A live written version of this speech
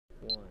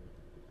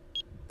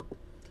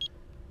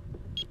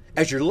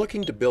As you're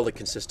looking to build a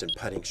consistent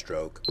putting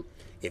stroke,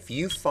 if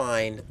you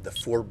find the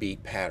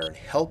 4-beat pattern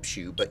helps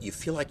you, but you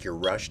feel like you're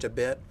rushed a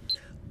bit,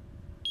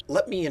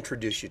 let me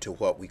introduce you to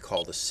what we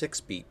call the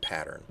 6-beat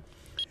pattern.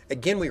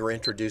 Again, we were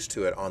introduced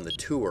to it on the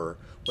tour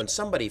when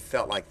somebody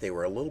felt like they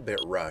were a little bit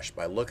rushed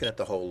by looking at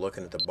the hole,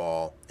 looking at the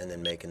ball, and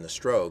then making the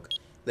stroke.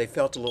 They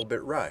felt a little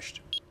bit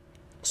rushed.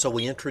 So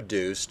we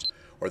introduced,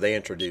 or they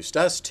introduced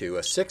us to,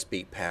 a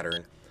 6-beat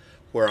pattern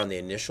where on the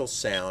initial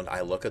sound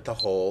I look at the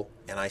hole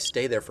and I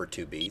stay there for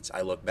 2 beats.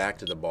 I look back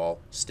to the ball,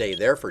 stay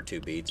there for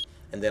 2 beats,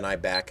 and then I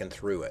back and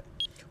through it.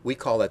 We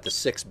call that the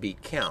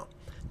 6-beat count.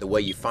 The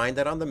way you find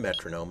that on the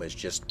metronome is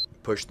just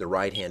push the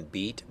right hand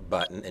beat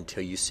button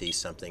until you see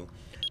something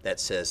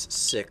that says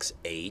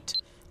 6-8,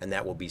 and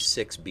that will be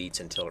 6 beats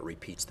until it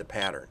repeats the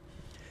pattern.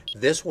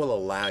 This will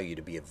allow you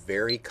to be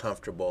very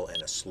comfortable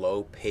in a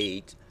slow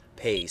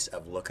pace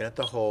of looking at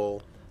the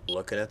hole,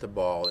 looking at the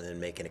ball, and then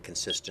making a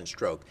consistent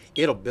stroke.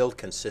 It'll build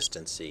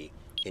consistency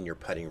in your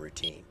putting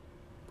routine.